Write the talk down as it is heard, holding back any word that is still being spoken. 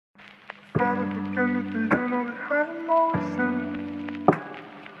Try to forget me, do you know that I'm always in it?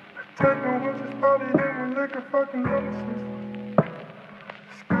 Take no one's just party in with liquor, fucking nemesis.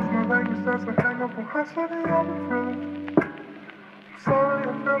 Excuse my language, that's a hang up on how shitty I've been feeling. I'm sorry, I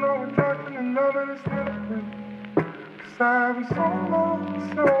feel overdrawn and know that it's not a thing. Cause I've been so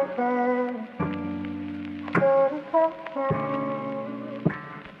long, so long. Oh, oh, oh,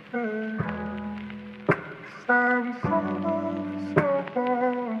 yeah. Cause I've been so long, so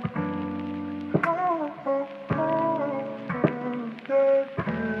long. Oh, oh, oh, yeah,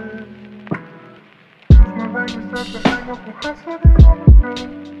 yeah. My language that's a hang up on how shitty I've been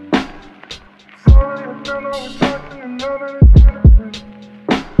feeling. Sorry, I feel overdrawn and know that it's not a thing.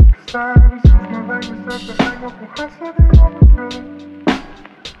 Cause I've been since my language that's a hang up on how shitty I've been feeling.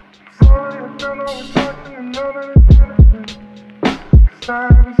 Sorry, I feel overdrawn and know that it's not a thing. Cause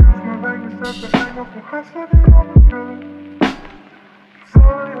I've been since my language that's a hang up on how shitty I've been feeling.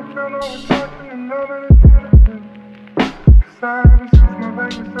 Sorry, I feel overdrawn and know that it's not a thing. Cause I've been since my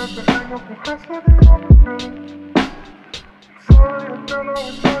language that's a hang up on how shitty I've been feeling. Sorry, I feel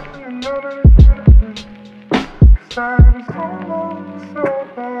overdrawn and know that it's not a thing. Cause I've been so long, so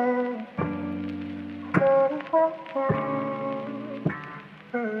long. Oh, oh, oh,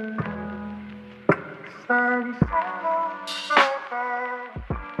 yeah. Cause I've been so long, so long.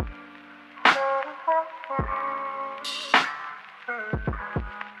 Oh, oh, oh, yeah.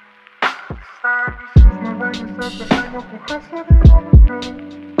 Cause I've been since my language that's a hang up on how shitty I've been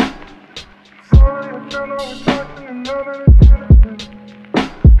feeling. Sorry, I feel overdrawn and know that it's not a thing.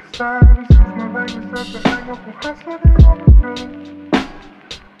 Cause I've been since my language that's a hang up on how shitty I've been feeling.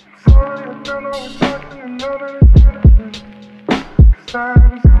 Sorry, I feel overdrawn and know that it's not a thing. Cause I've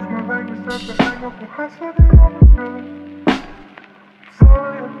been since my language that's a hang up on how shitty I've been feeling.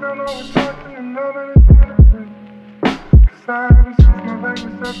 Sorry, I feel overdrawn and know that it's not a thing. Cause I've been since my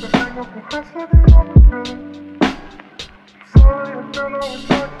language that's a hang up on how shitty I've been feeling. Sorry, I feel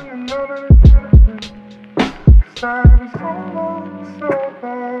overdrawn and know that it's not a thing. Cause I've been so long, so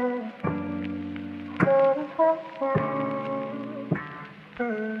long. Oh, oh, oh,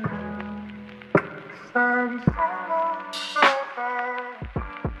 yeah. Cause I've been so long, so long.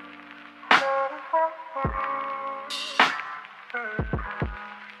 Oh, oh, oh, yeah.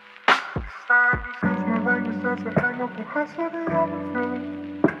 Cause I've been since my language that's a hang up on how shitty I've been feeling.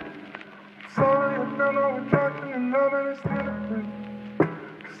 Sorry, I feel overdrawn and know that it's not a thing.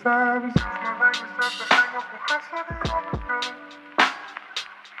 Cause I've been since my language that's a hang up on how shitty I've been feeling.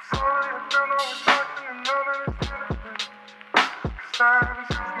 Sorry, I feel overdrawn and know that it's not a thing. Cause I've been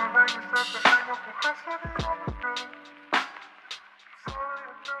since my language that's a hang up on how shitty I've been feeling. Sorry, I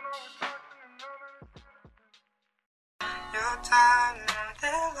feel overdrawn and know that it's not a thing. Your time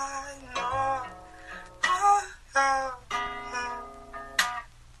until I know. Oh, oh, oh,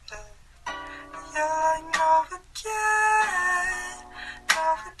 oh. You're like Novocaine,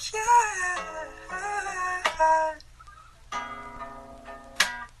 Novocaine.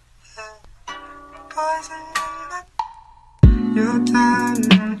 Poison in my. Your time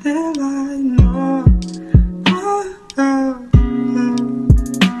until I know. Oh, oh, oh,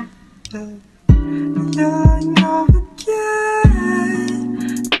 oh. You're like Novocaine,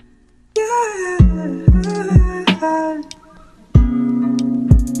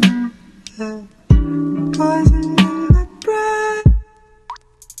 yeah. Poison in my brain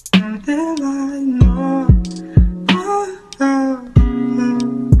until I know. Oh, oh, oh,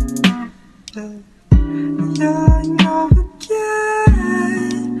 oh. You're like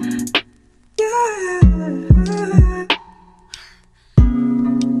Novocaine, yeah.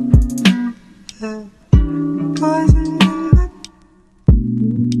 Poison in my.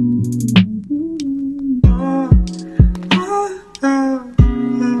 Oh, oh, oh, oh,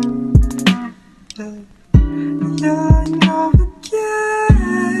 oh. You're like Novocaine,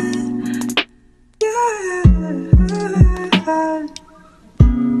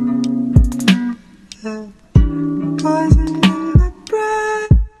 yeah. Poison in my brain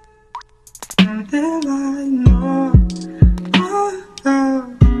until I know. Oh, oh,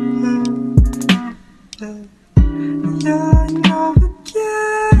 oh, oh. You're like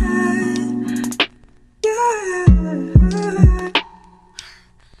Novocaine, yeah.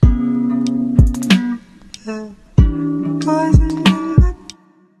 Poison in my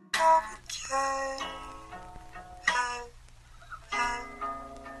Novocaine.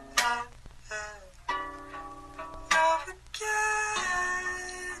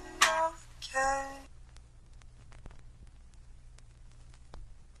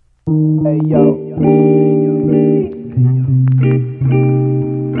 Hey yo.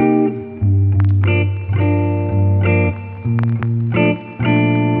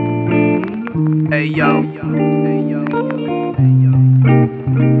 Hey yo, hey yo, hey yo.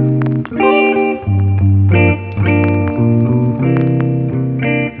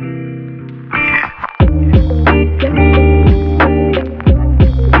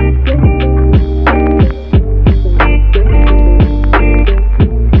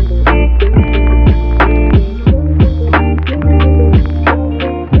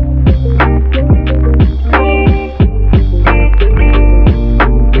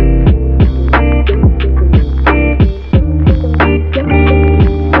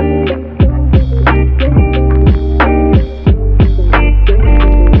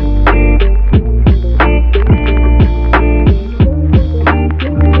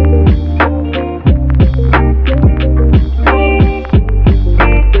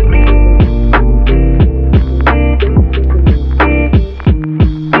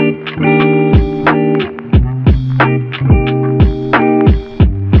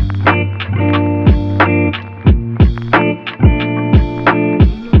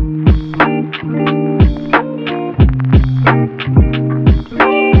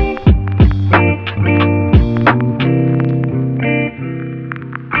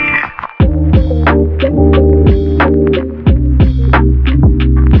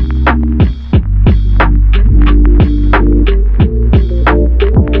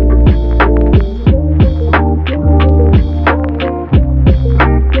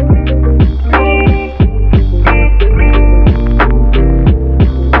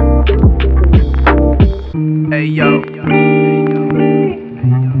 Hey yo, hey yo, hey yo,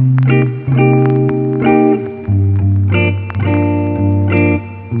 hey yo,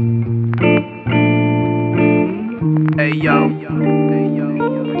 hey yo.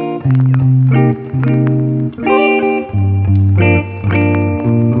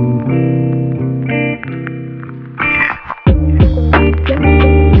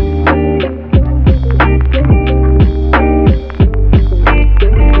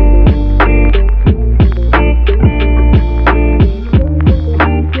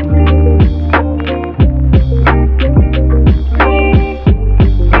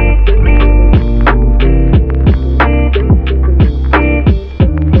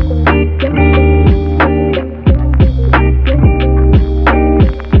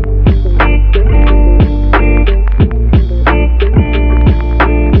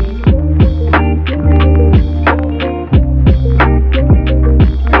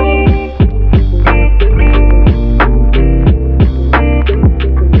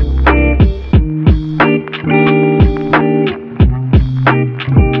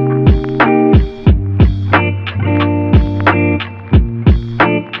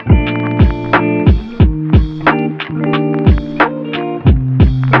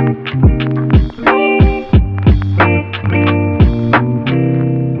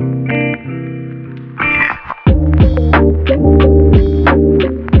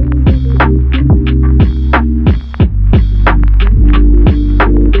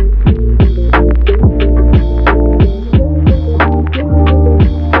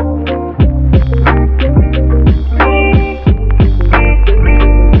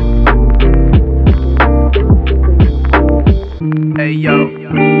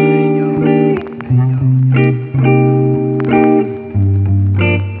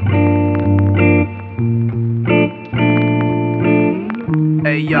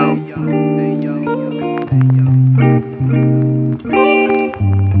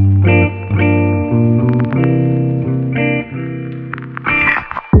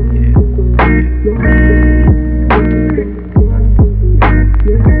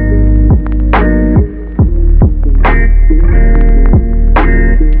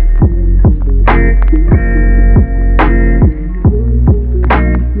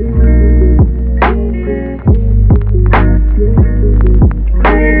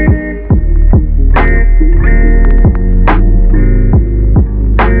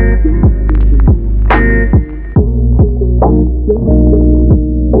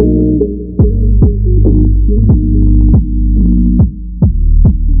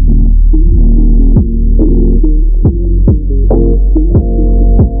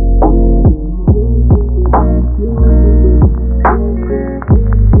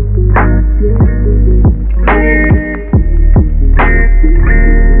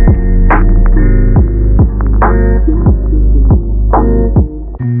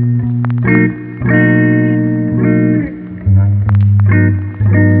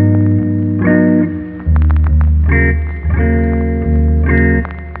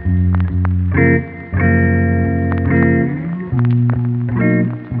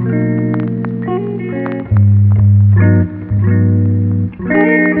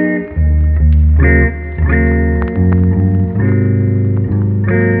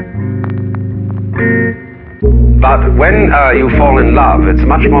 when you fall in love, it's a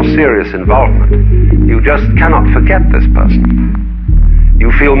much more serious involvement. You just cannot forget this person.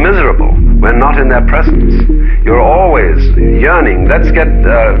 You feel miserable when not in their presence. You're always yearning, let's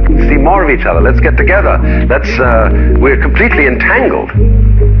see more of each other, let's get together, we're completely entangled.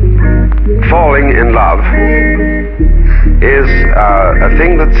 Falling in love is a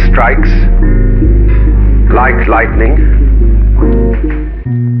thing that strikes like lightning.